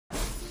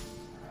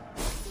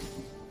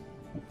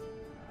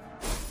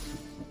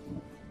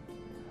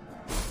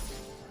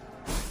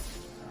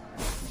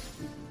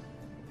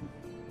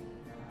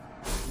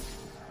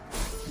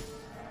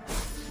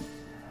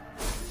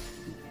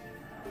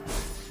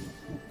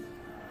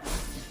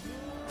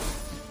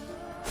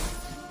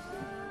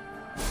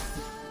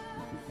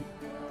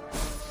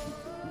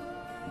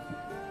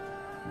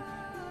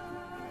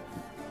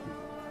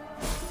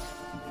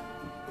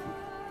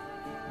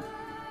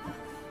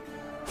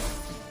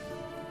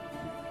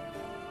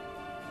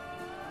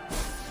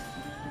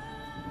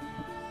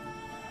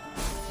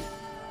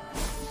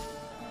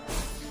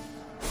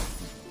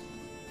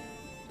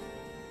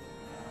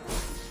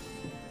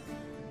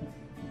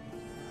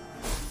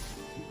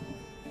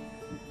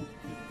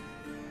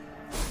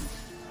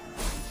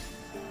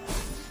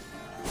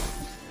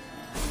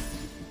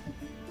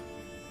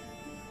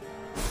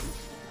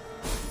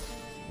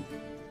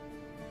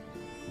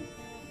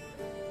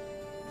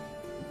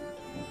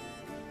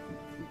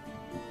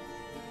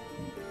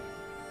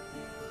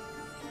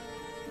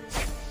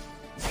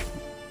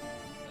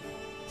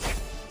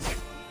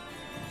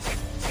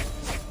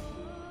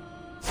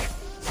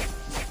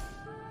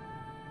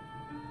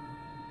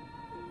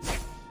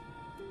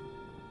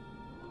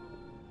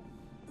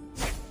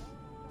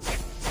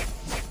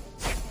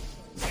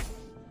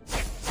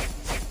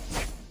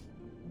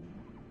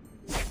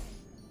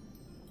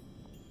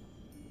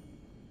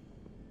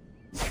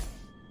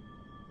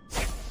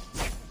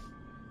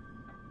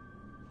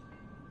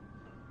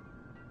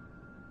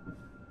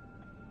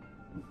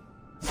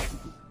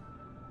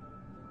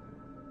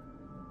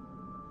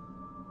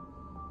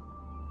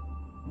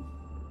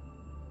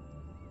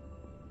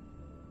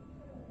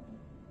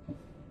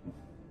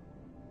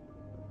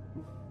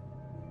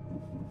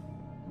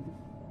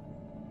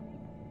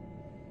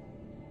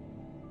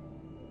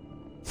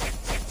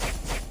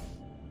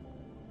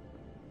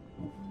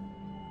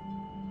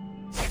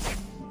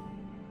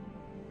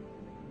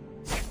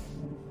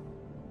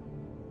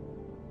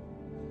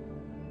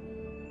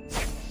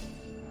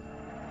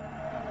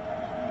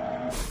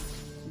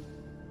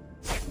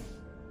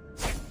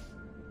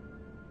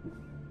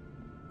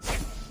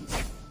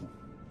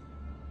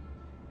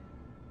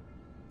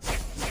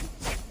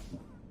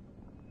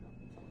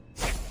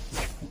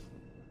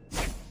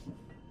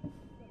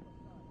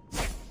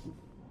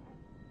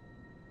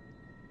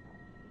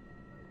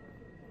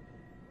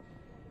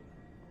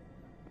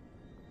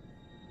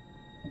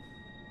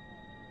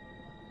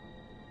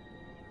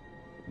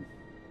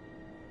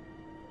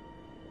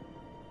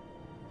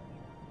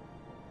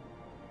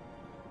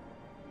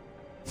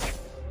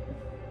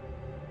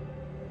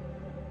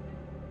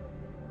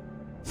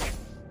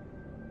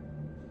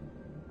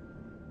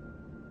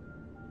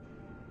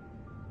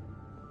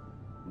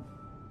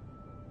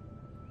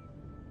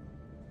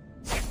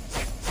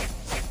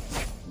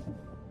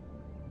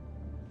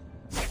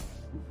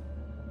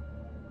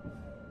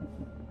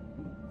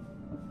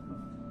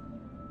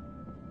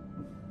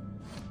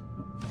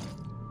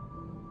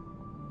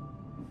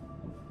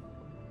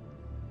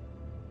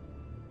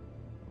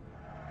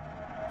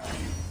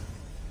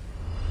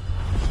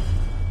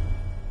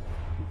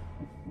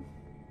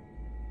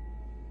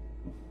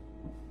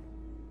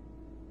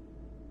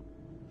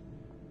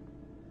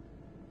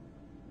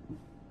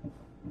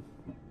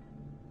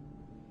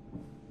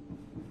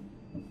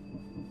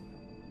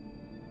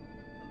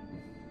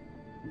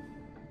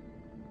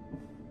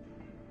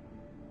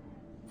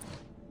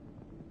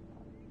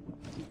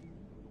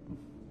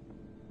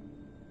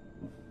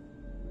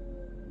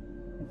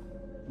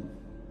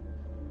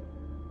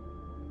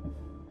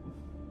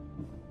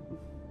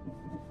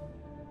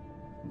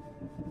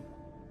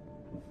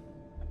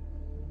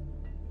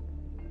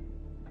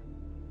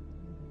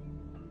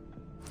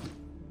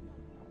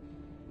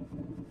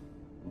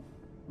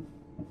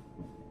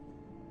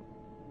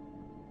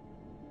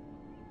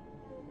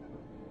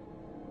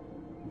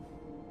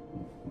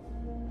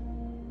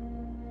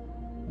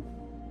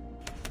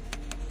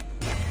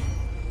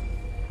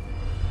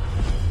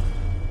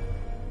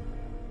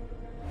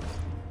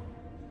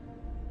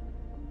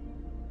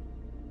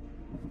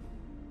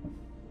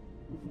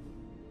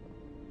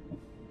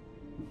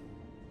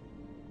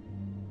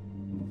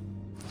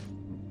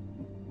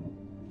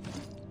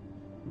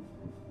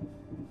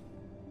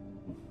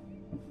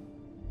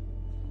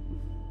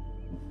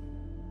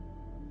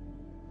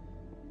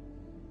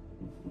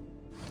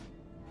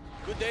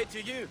Good day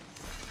to you.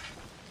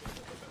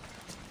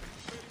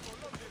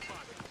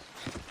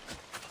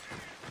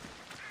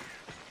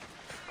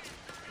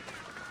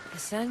 The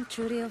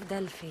Sanctuary of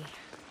Delphi.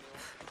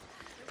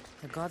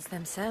 The gods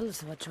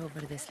themselves watch over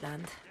this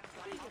land.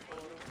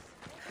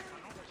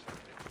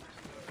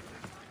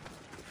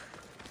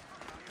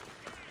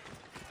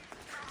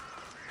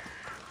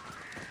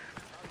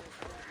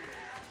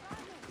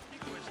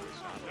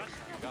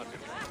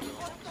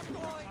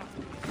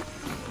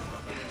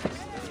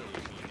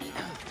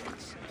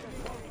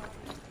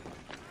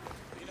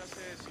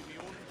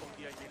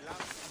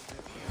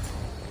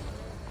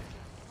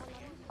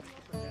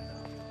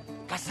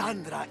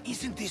 Cassandra,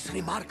 isn't this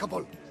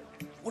remarkable?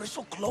 We're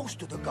so close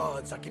to the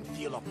gods, I can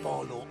feel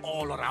Apollo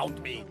all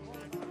around me.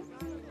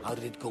 How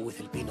did it go with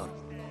Elpinor?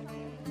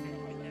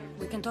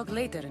 We can talk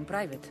later in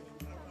private.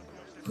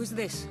 Who's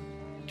this?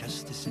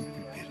 Just a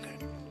simple pilgrim.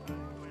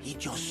 He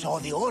just saw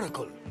the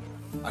Oracle.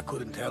 I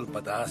couldn't help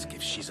but ask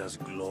if she's as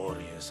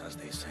glorious as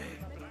they say.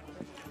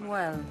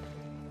 Well,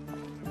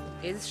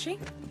 is she?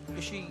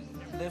 She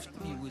left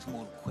me with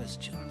more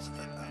questions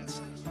than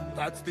answers.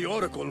 That's the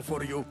Oracle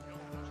for you.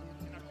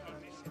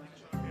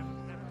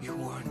 You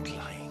weren't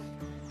lying.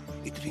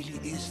 It really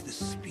is the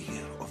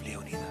spear of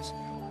Leonidas.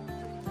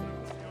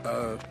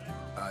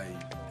 I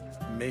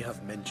may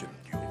have mentioned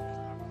you.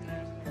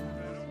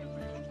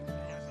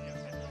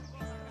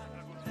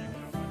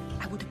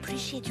 I would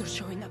appreciate your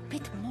showing a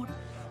bit more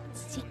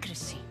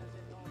secrecy.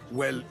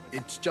 Well,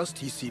 it's just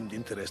he seemed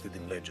interested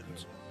in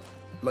legends.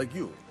 Like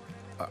you.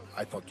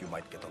 I thought you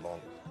might get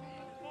along.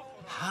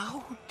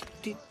 How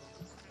did...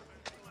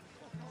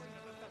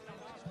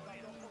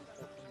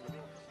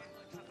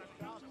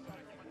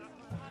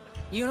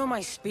 You know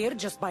my spear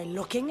just by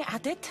looking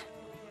at it?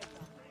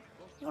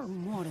 You're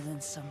more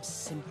than some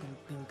simple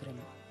pilgrim.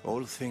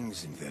 All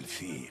things in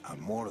Delphi are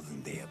more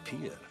than they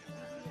appear.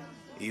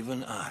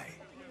 Even I.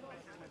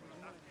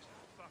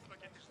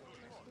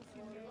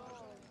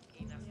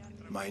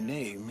 My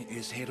name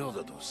is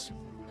Herodotus.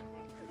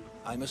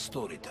 I'm a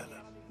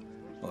storyteller.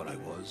 Or I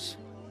was.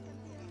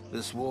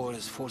 This war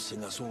is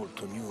forcing us all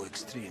to new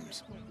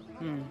extremes.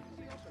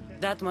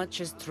 That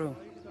much is true.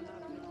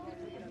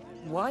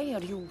 Why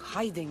are you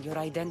hiding your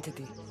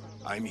identity?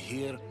 I'm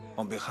here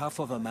on behalf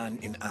of a man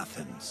in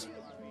Athens.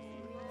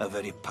 A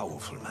very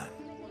powerful man.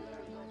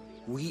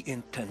 We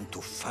intend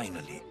to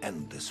finally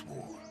end this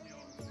war.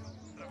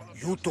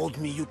 You told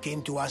me you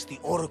came to ask the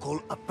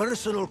Oracle a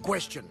personal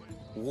question.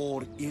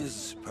 War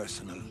is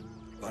personal,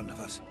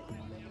 Barnabas.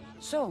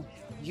 So,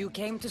 you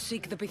came to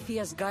seek the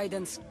Pythia's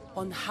guidance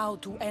on how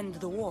to end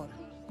the war?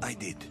 I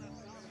did.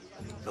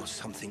 Though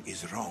something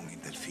is wrong in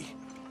Delphi.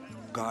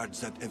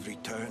 Guards at every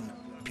turn,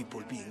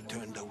 people being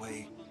turned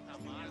away.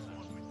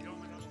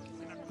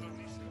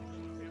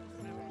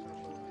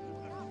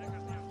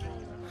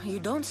 You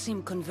don't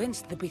seem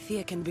convinced the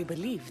Pythia can be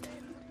believed.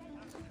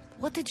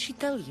 What did she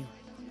tell you?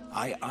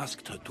 I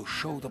asked her to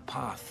show the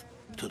path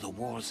to the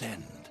war's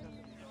end.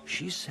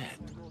 She said,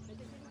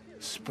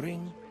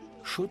 spring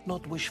should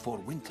not wish for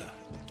winter,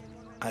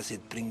 as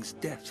it brings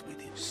death with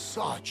it.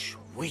 Such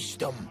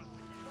wisdom.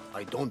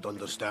 I don't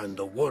understand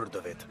a word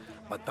of it,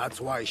 but that's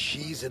why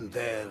she's in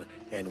there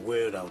and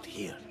we're out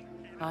here.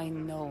 I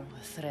know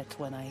a threat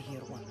when I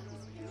hear one.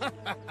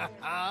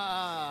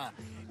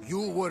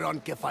 You were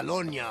on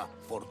Kefalonia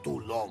for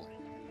too long.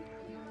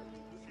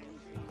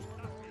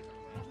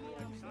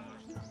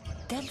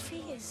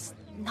 Delphi is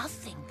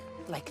nothing,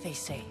 like they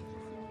say.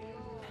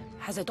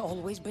 Has it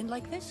always been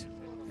like this?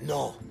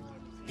 No.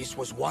 This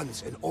was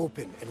once an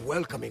open and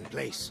welcoming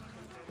place.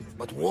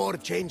 But war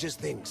changes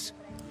things.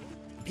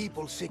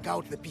 People seek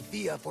out the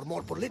Pythia for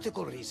more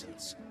political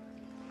reasons.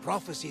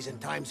 Prophecies in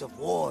times of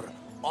war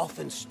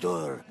often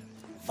stir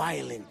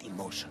violent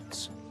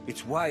emotions.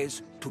 It's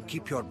wise to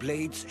keep your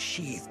blades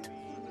sheathed.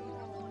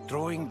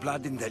 Drawing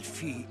blood in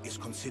Delphi is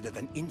considered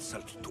an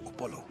insult to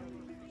Apollo.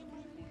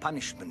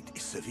 Punishment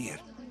is severe.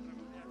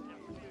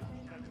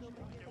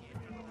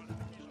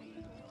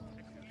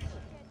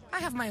 I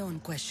have my own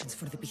questions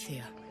for the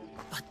Pythia.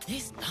 But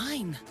this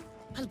line...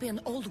 I'll be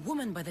an old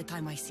woman by the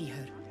time I see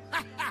her.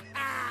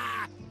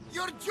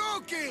 You're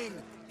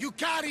joking! You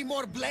carry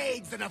more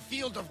blades than a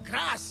field of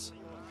grass!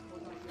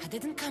 I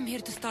didn't come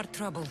here to start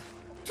trouble.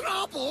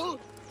 Trouble?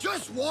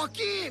 Just walk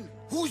in!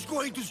 Who's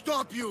going to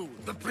stop you?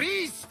 The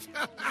priest?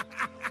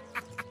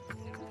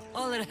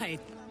 All right.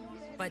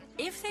 But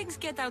if things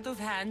get out of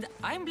hand,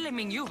 I'm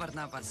blaming you,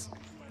 Barnabas.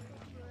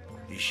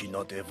 Is she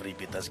not every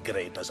bit as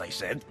great as I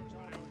said?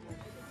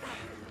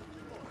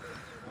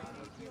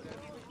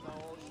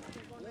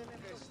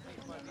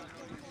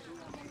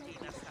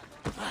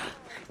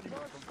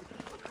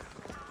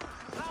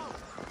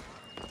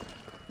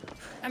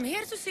 I'm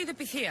here to see the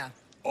Pythia.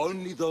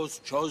 Only those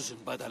chosen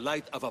by the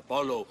light of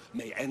Apollo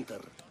may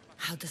enter.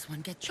 How does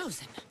one get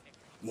chosen?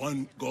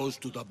 One goes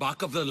to the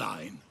back of the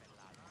line.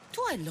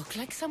 Do I look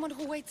like someone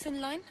who waits in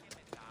line?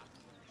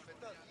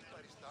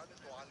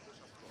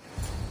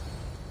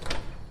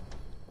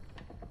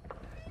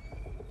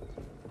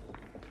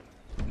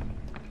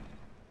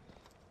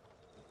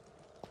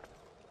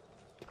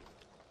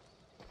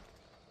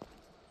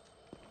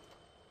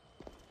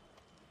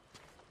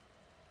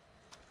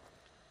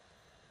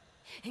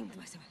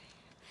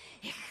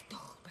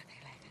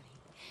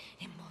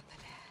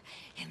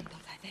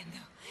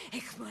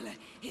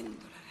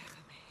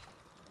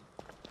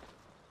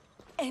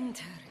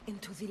 Enter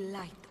into the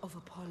light of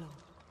Apollo.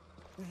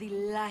 The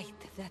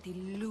light that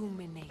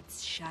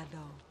illuminates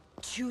shadow.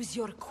 Choose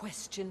your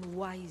question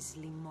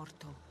wisely,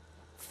 mortal,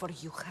 for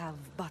you have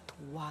but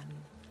one.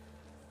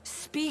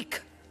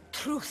 Speak,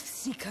 truth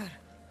seeker.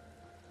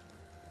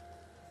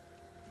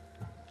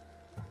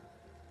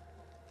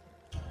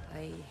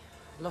 I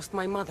lost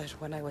my mother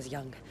when I was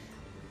young.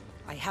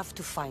 I have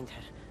to find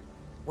her.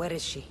 Where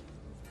is she?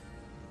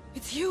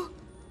 It's you!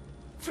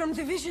 From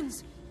the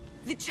visions!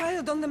 The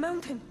child on the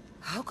mountain!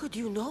 How could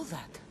you know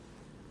that?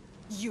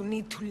 You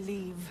need to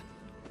leave.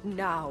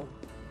 Now.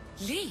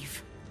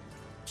 Leave?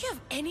 Do you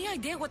have any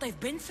idea what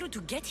I've been through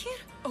to get here?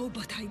 Oh,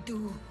 but I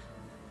do.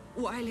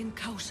 While in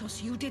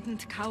Kausos, you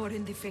didn't cower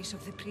in the face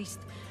of the priest.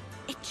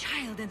 A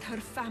child and her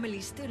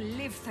family still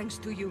live thanks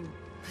to you.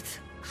 But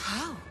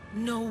how?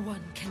 No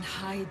one can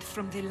hide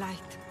from the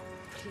light.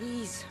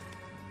 Please.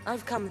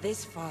 I've come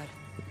this far.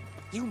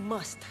 You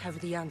must have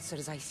the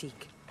answers I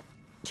seek.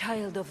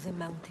 Child of the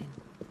mountain.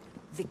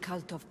 The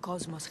cult of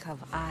Cosmos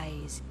have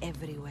eyes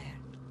everywhere.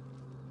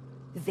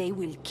 They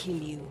will kill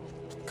you.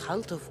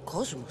 Cult of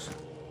Cosmos?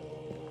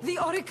 The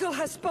Oracle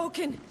has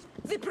spoken!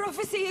 The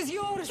prophecy is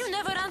yours! You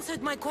never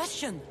answered my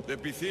question! The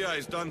Pythia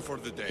is done for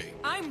the day.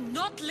 I'm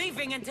not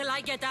leaving until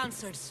I get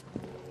answers!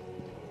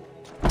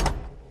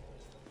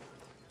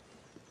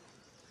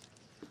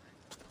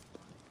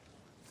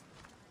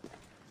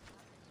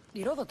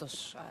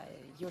 Herodotus,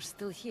 you're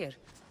still here.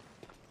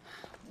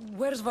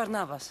 Where's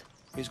Barnabas?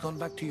 He's gone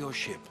back to your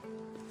ship.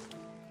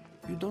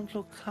 You don't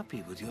look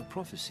happy with your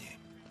prophecy.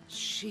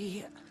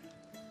 She...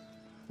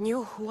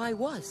 knew who I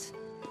was.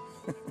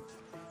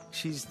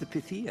 She's the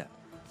Pythia.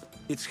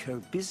 It's her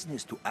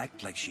business to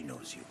act like she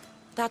knows you.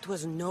 That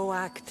was no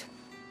act.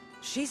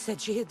 She said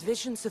she had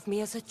visions of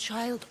me as a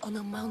child on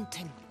a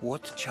mountain.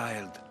 What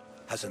child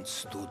hasn't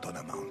stood on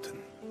a mountain?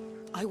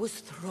 I was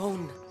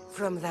thrown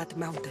from that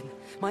mountain.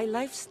 My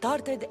life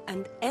started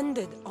and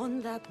ended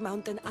on that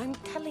mountain. I'm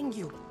telling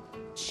you.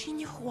 She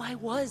knew who I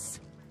was.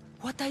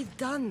 What I'd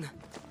done.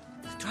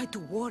 She tried to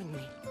warn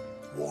me.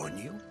 Warn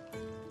you?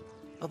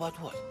 About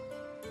what?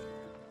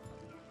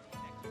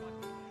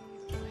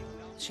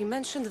 She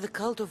mentioned the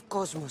cult of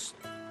Cosmos.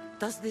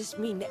 Does this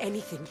mean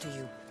anything to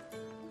you?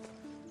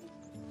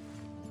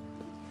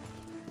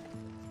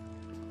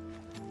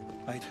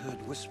 I'd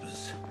heard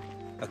whispers.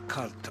 A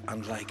cult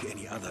unlike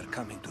any other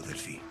coming to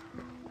Delphi.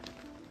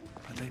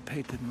 But I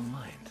paid them no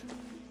mind.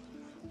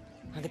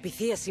 And the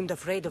Pythia seemed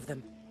afraid of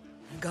them.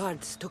 The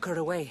guards took her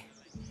away.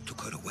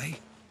 Took her away?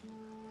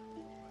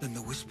 Then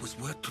the whispers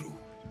were true.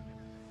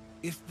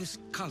 If this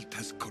cult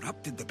has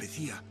corrupted the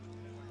Pythia...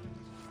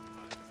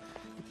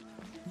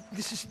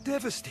 This is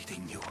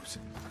devastating news.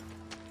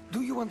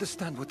 Do you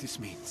understand what this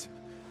means?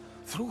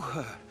 Through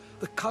her,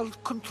 the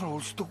cult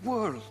controls the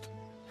world.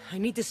 I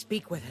need to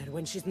speak with her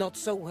when she's not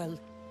so well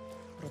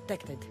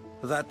protected.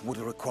 That would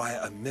require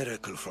a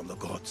miracle from the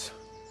gods.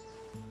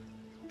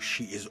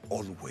 She is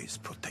always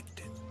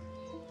protected.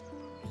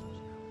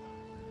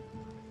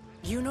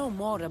 You know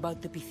more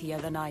about the Pythia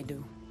than I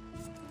do.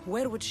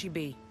 Where would she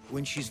be?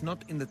 When she's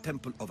not in the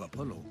temple of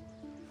Apollo,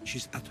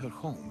 she's at her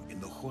home in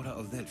the Hora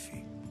of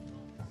Delphi.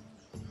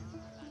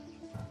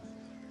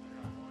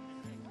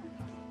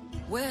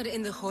 Where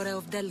in the Hora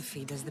of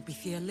Delphi does the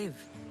Pythia live?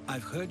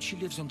 I've heard she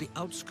lives on the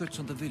outskirts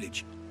of the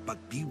village, but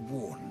be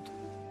warned,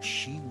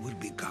 she will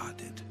be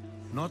guarded.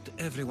 Not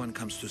everyone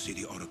comes to see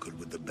the Oracle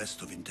with the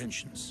best of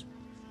intentions.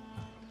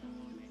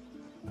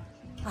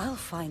 I'll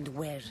find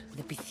where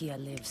the Pythia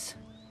lives,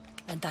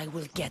 and I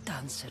will get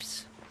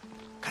answers.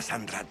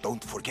 Cassandra,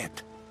 don't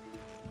forget.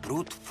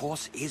 Brute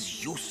force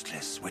is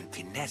useless when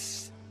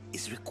finesse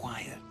is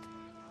required.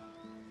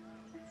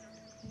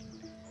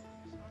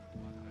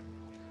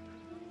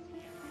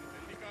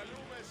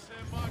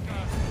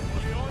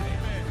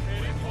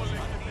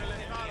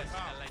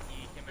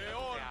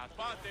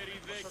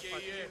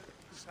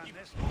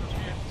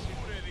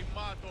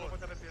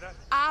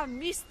 Ah,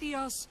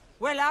 Mistios.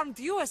 Well, aren't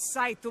you a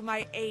sight to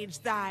my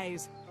aged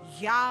eyes?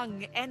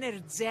 Young,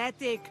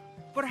 energetic.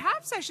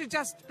 Perhaps I should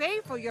just pay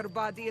for your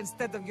body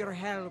instead of your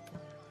help.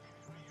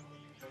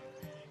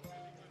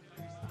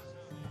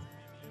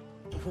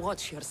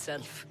 Watch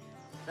yourself.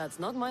 That's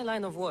not my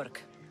line of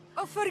work.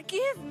 Oh,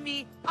 forgive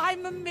me.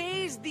 I'm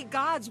amazed the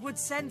gods would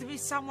send me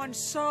someone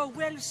so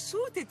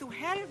well-suited to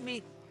help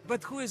me,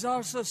 but who is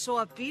also so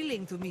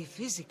appealing to me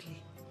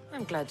physically.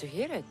 I'm glad to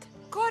hear it.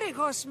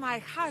 Korygos, my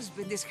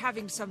husband, is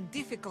having some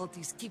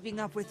difficulties keeping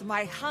up with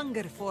my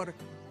hunger for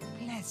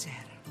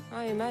pleasure.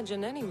 I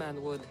imagine any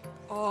man would.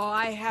 Oh,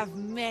 I have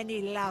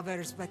many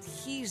lovers, but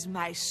he's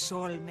my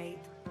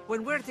soulmate.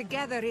 When we're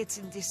together, it's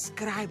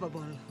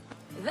indescribable.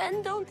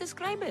 Then don't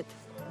describe it.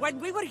 When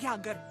we were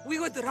younger, we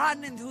would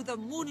run into the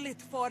moonlit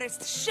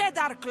forest, shed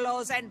our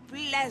clothes, and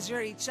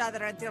pleasure each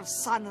other until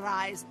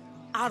sunrise.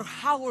 Our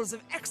howls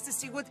of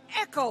ecstasy would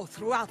echo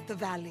throughout the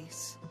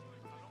valleys.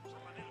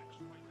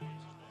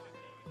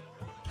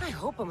 I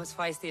hope I'm as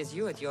feisty as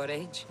you at your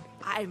age.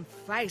 I'm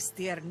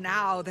feistier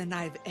now than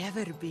I've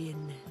ever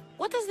been.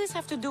 What does this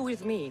have to do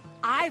with me?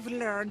 I've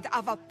learned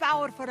of a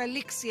powerful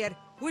elixir,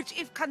 which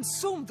if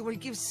consumed will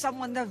give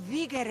someone the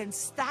vigor and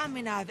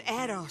stamina of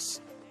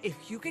Eros.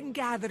 If you can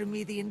gather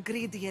me the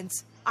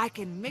ingredients, I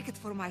can make it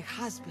for my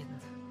husband.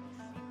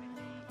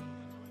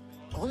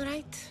 All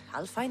right,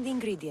 I'll find the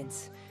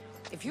ingredients.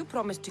 If you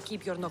promise to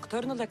keep your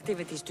nocturnal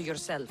activities to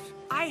yourself.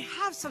 I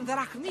have some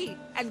drachmi,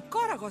 and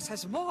Korygos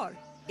has more.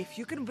 If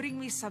you can bring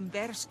me some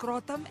bear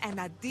scrotum and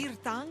a deer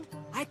tongue,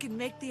 I can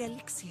make the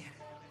elixir.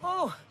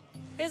 Oh,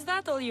 is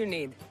that all you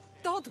need?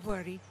 Don't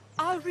worry,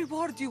 I'll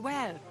reward you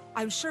well.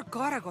 I'm sure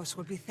Korygos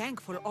will be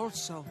thankful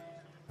also.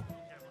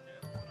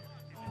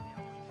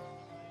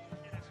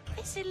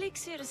 This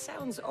elixir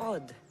sounds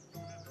odd.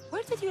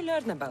 Where did you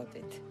learn about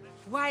it?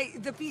 Why,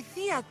 the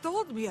Pythia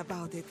told me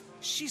about it.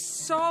 She's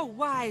so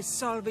wise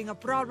solving a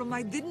problem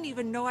I didn't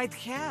even know I'd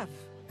have.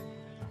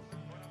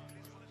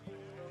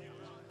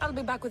 I'll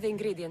be back with the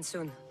ingredients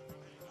soon.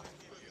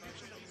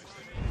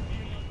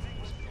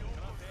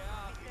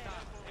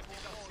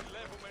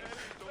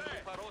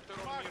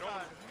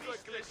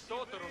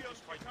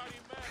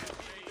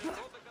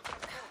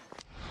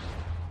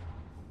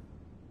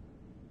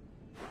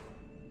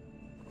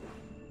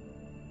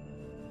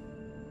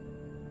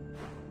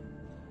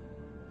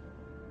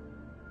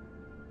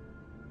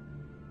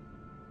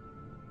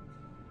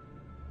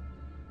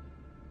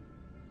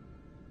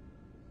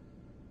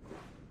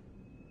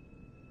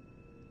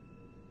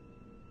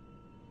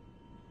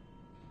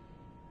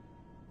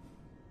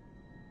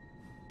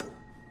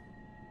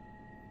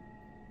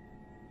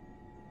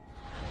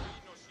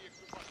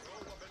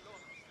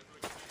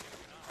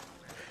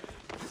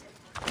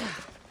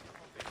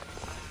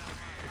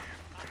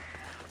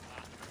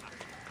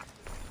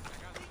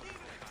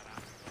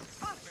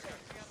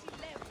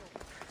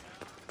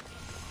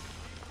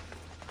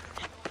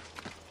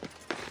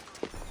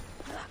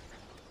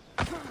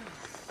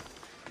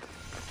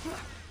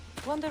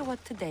 Wonder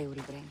what today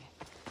will bring.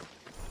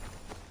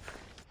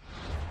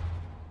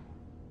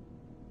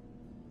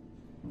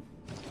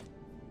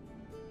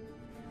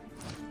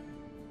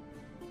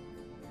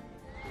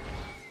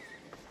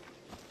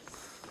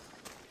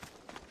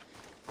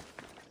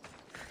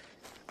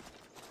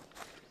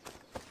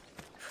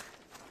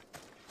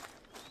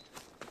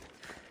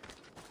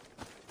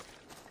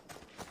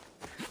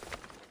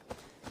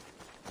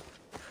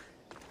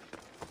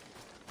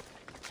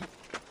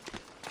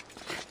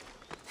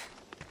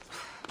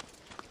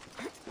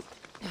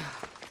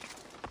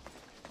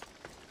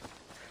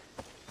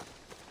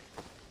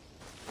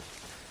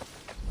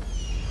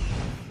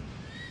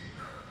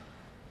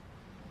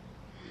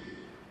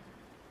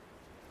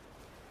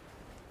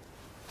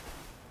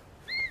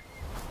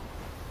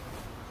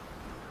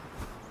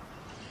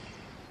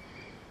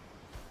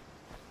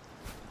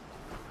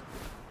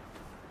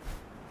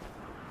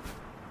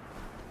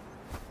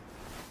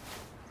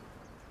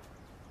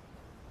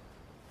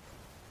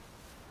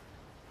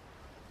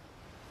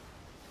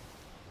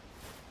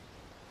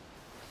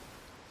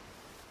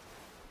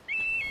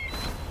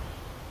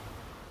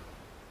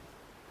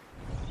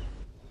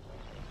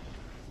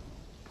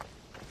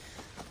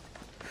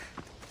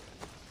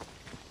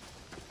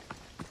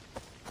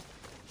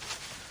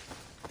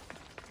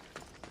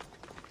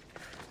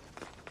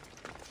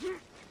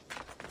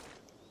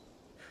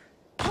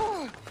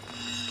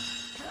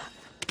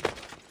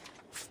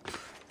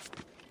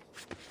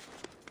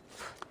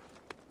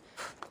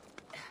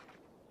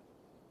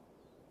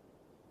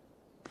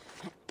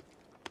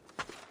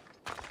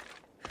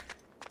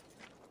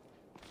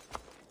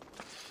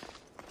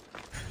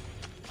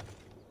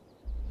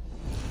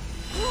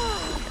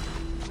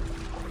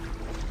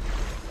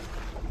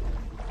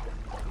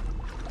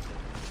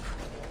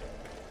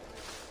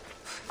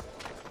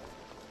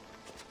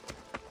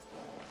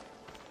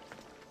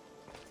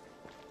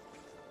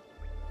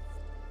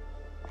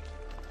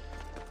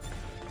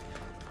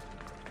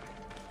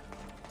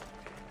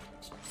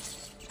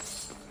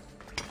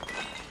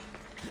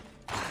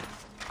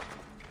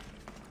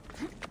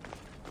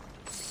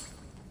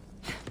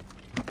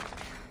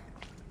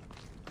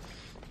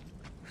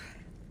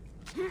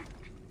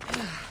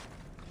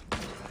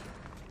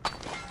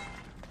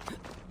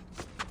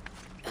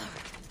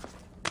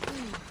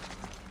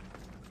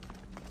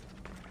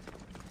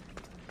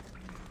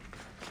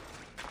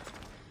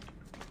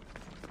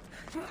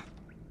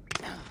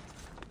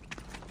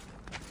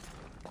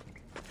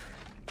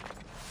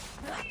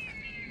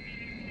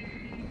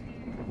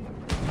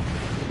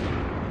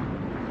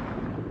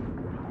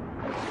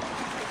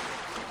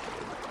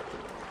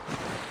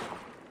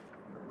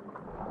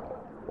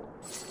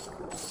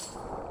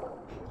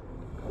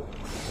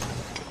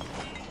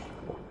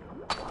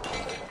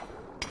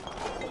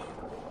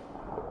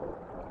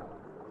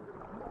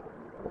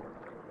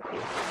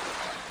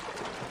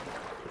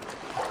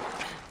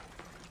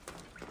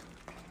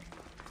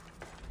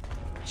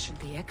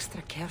 be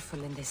extra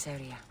careful in this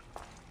area.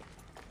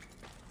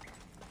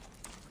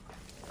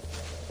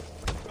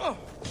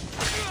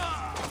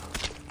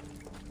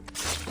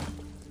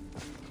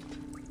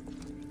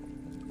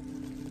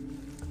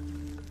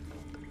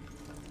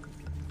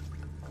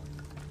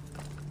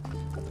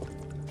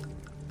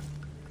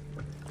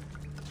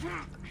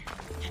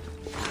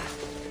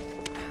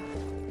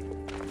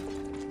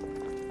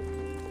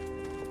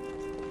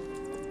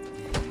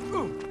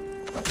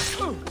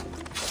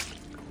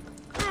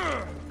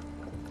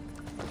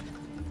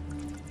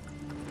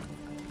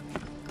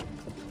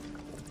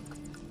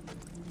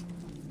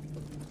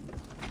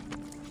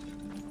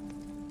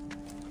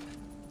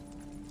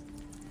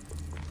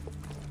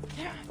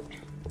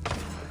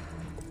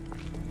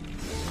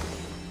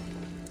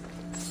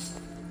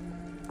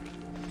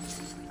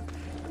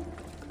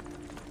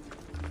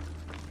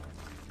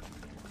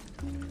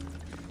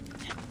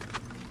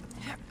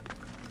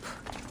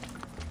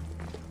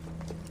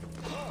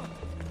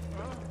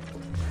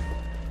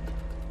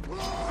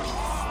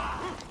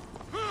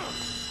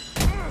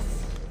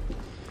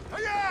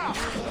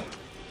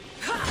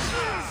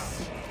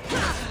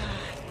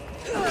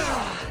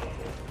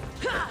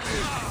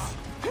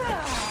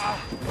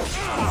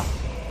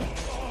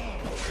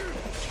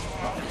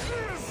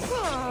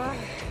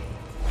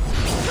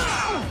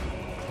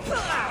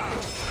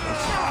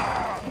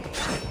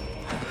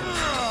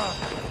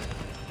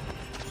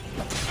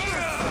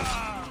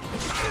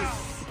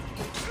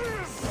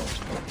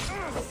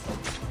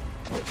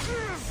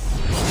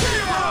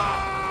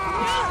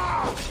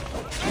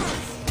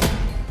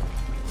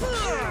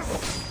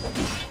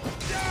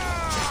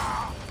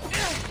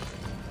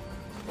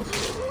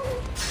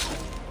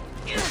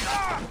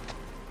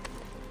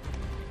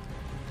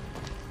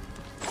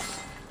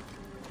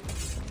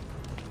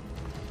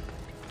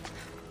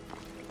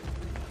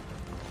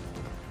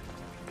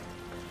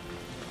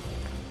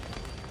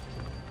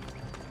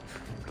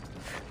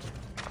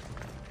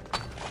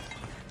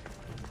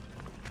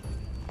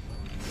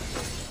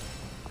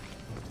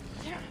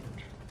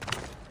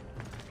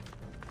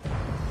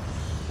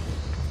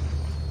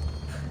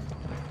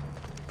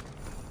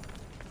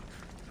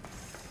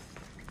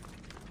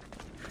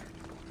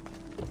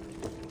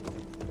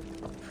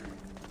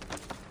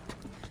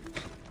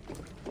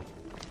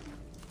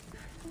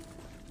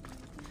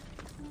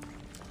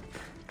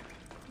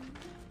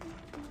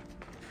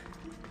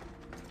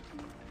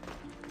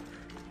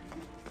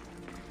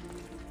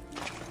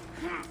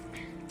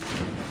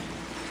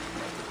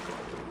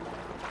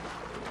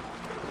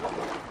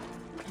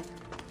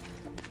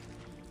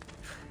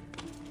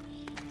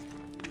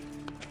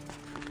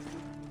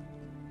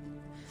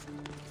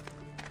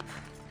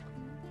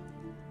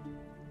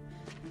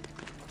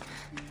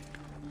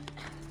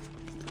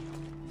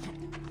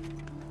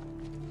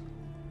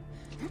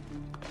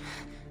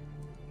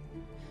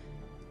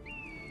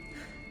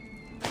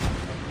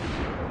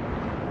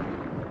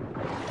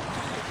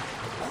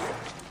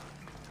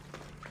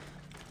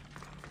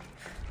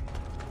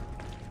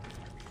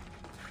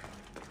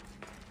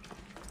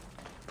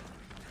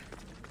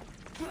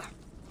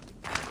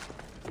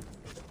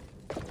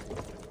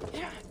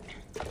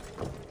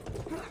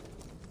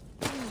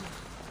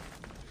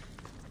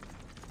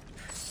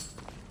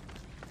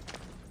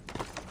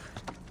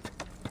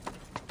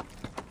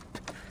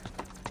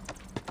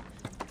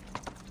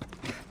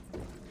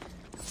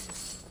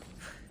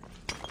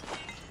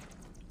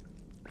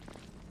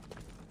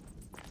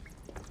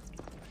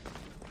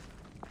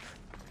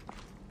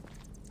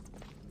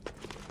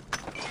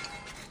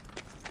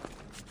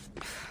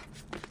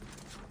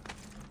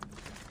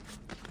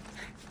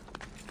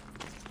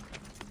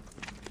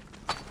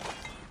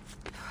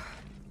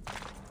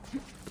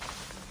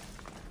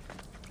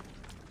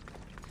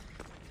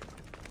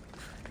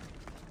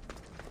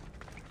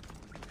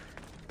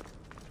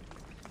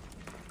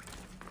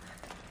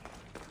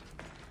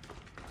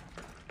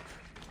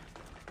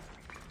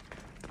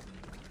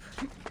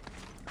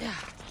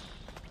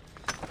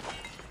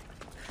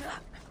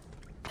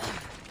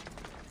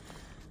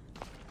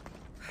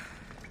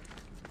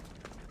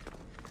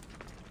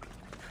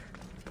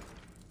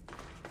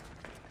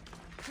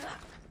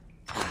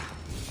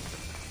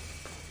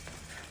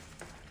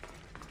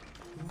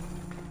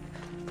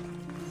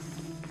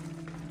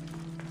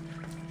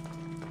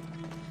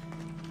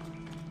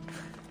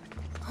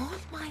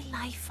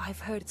 Life, I've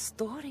heard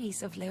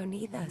stories of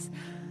Leonidas.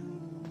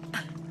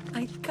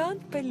 I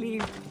can't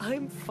believe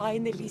I'm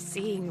finally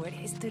seeing where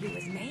history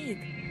was made.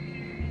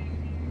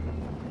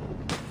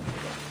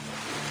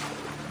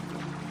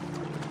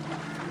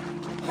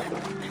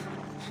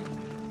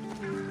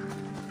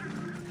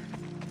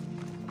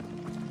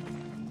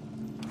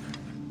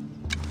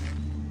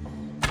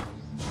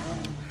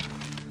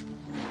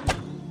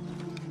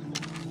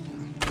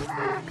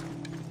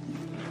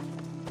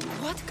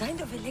 What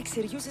kind of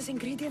elixir uses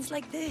ingredients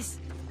like this?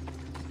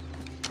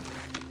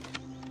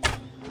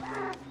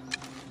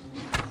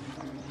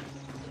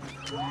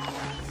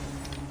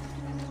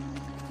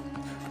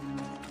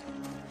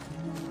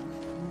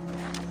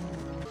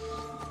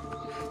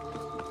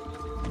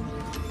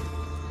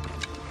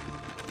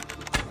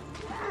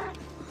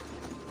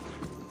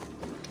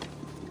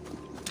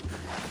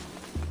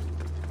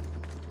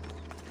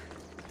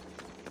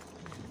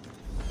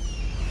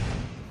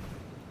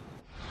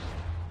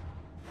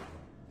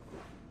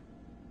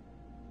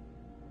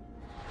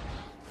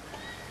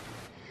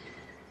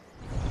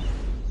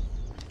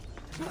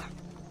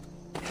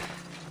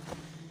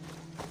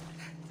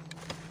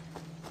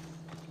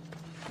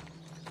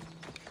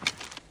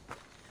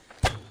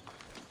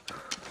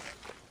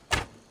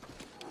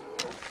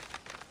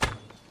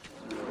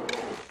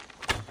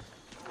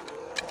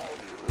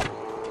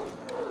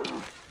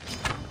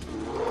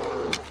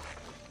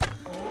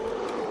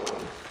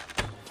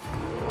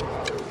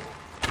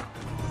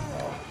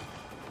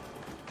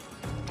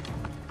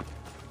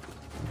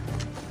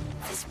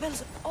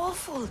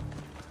 awful.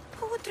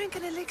 Who would drink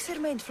an elixir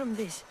made from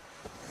this?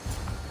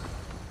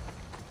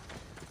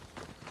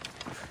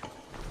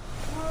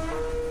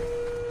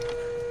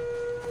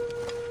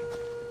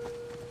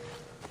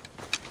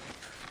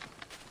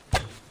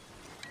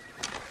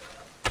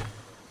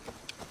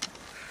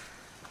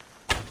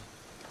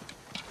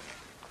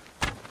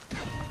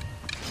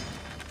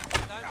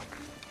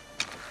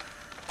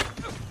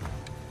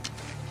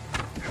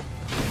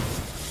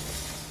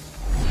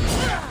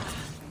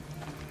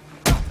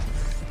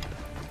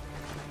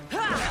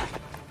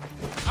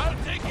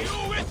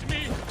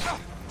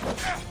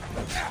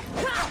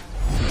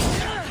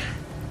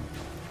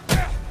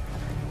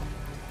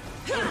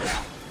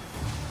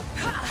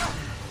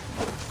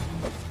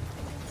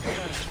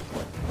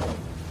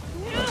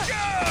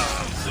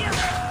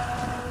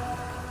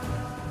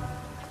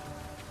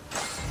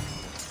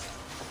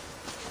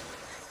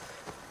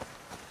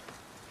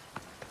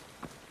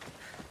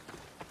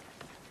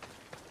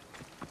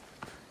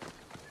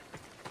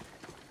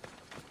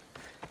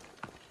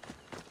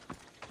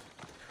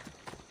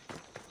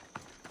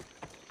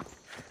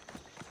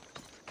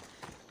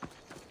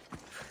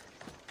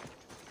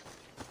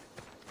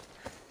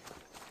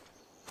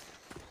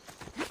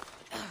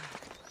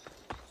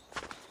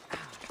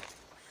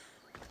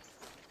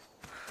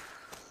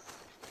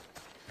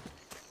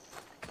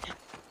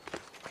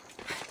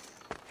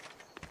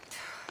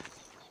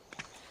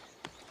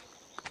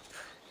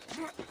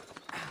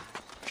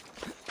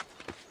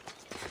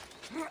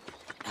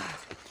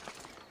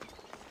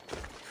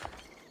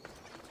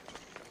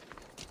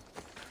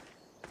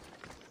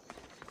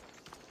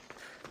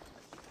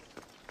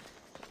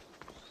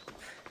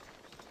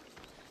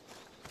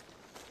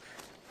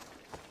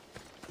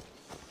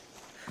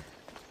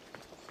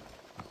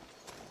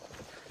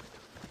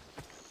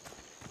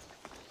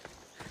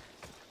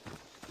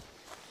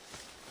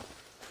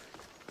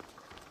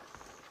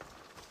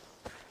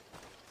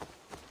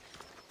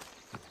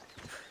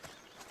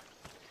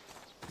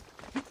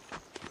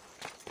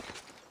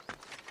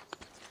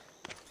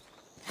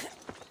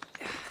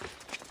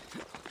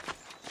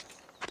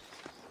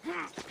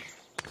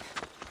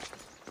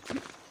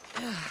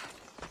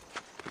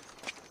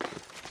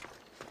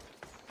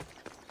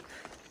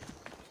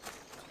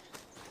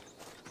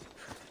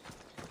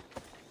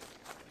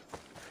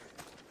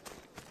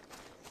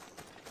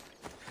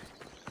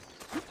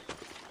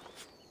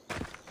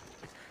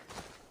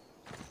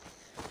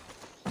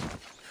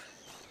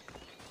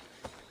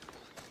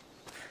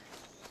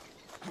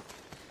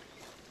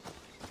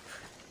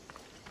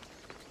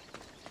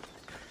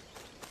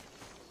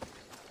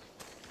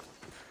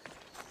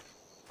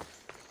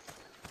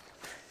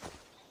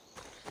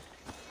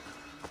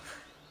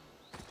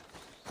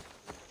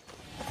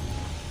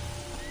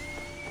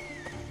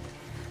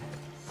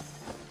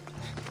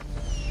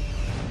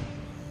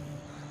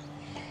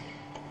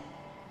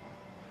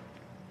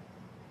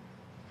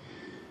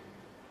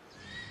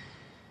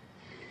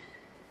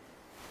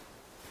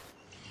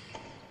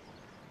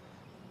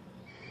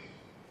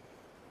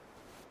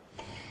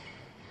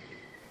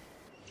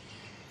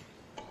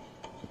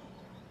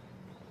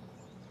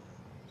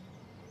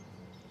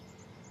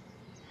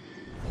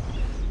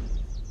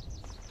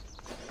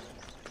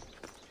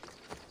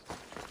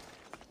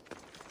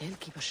 I'll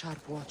keep a sharp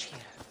watch here.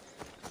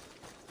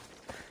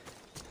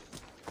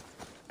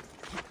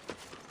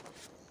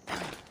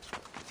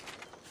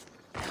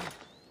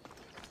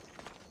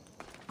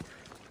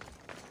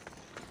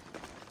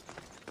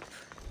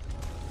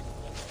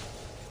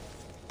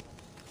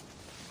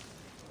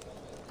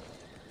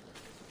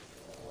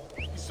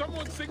 Is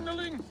someone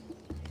signaling?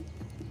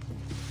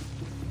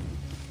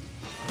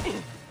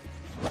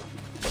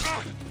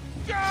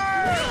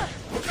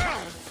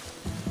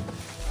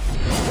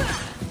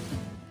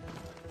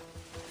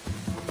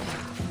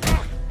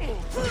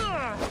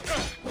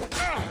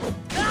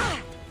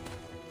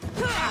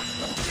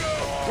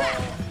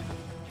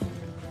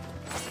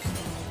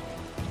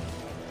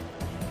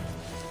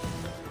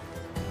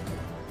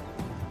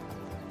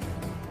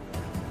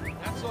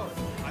 That's all.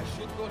 I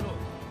should go look.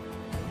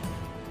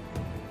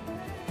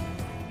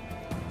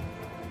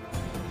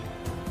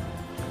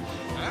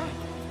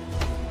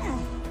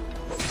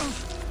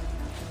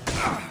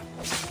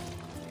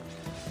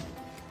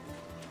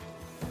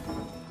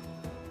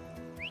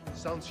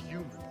 Sounds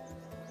human.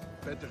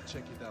 Better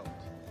check it out.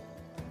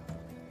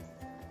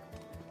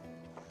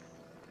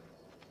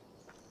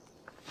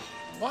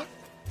 What?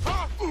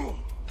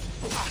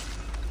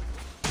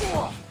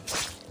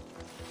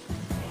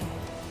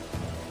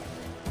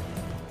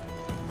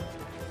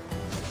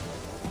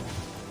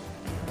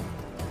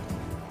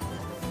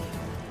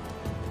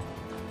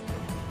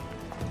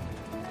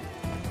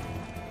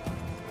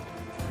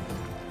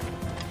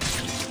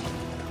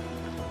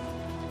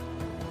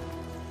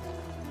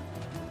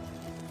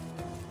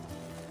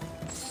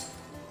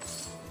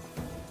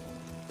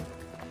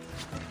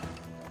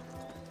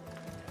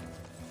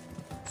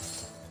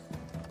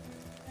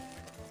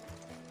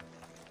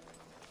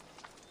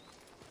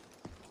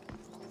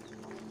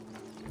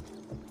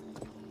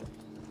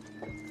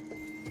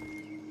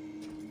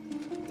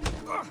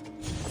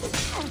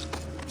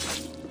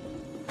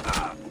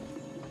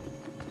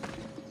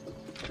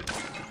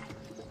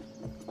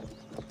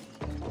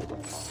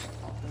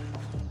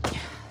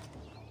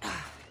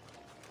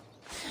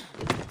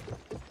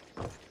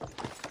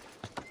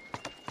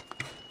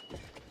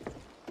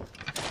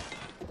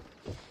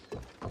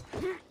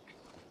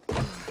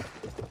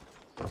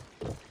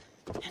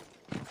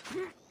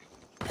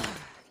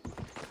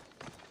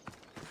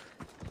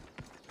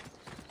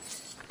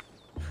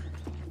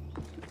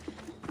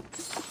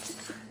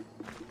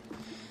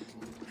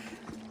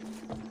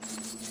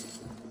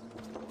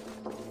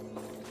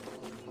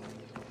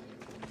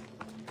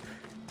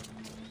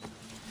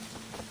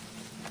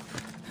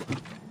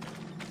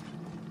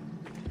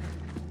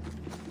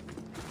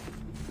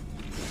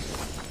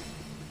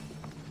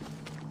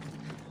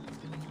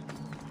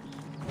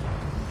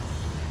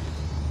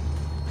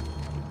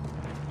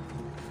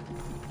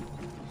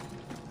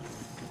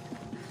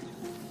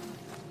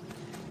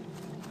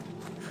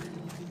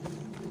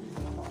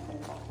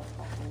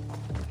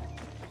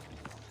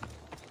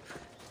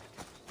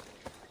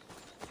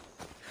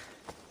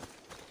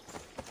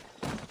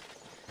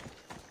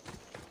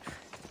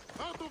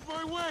 Out of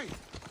my way!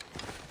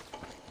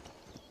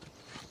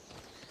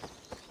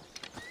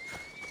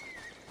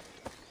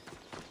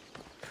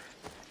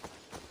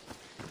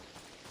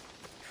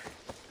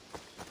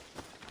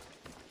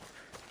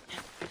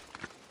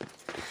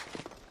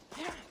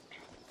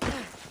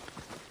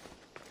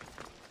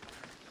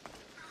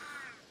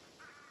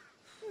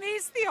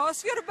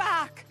 Misthios, you're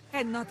back!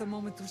 And not a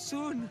moment too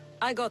soon.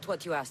 I got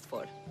what you asked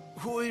for.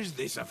 Who is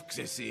this of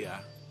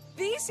Xesia?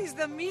 This is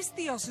the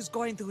Misthios who's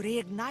going to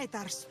reignite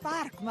our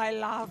spark, my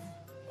love.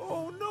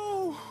 Oh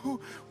no!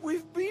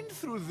 We've been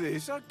through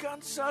this. I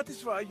can't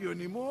satisfy you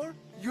anymore.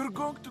 You're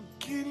going to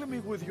kill me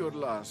with your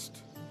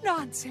lust.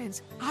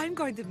 Nonsense. I'm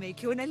going to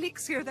make you an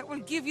elixir that will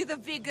give you the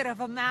vigor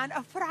of a man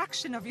a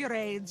fraction of your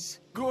age.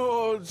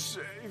 God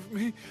save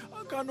me.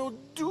 I cannot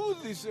do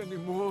this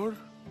anymore.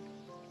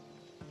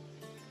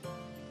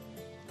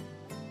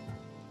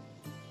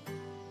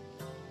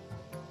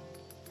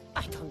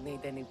 I don't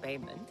need any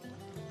payment.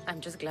 I'm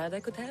just glad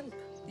I could help.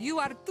 You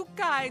are too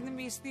kind,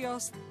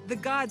 Misthios. The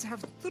gods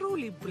have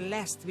truly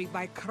blessed me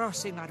by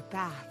crossing our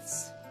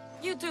paths.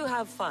 You two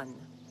have fun,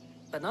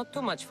 but not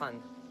too much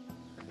fun.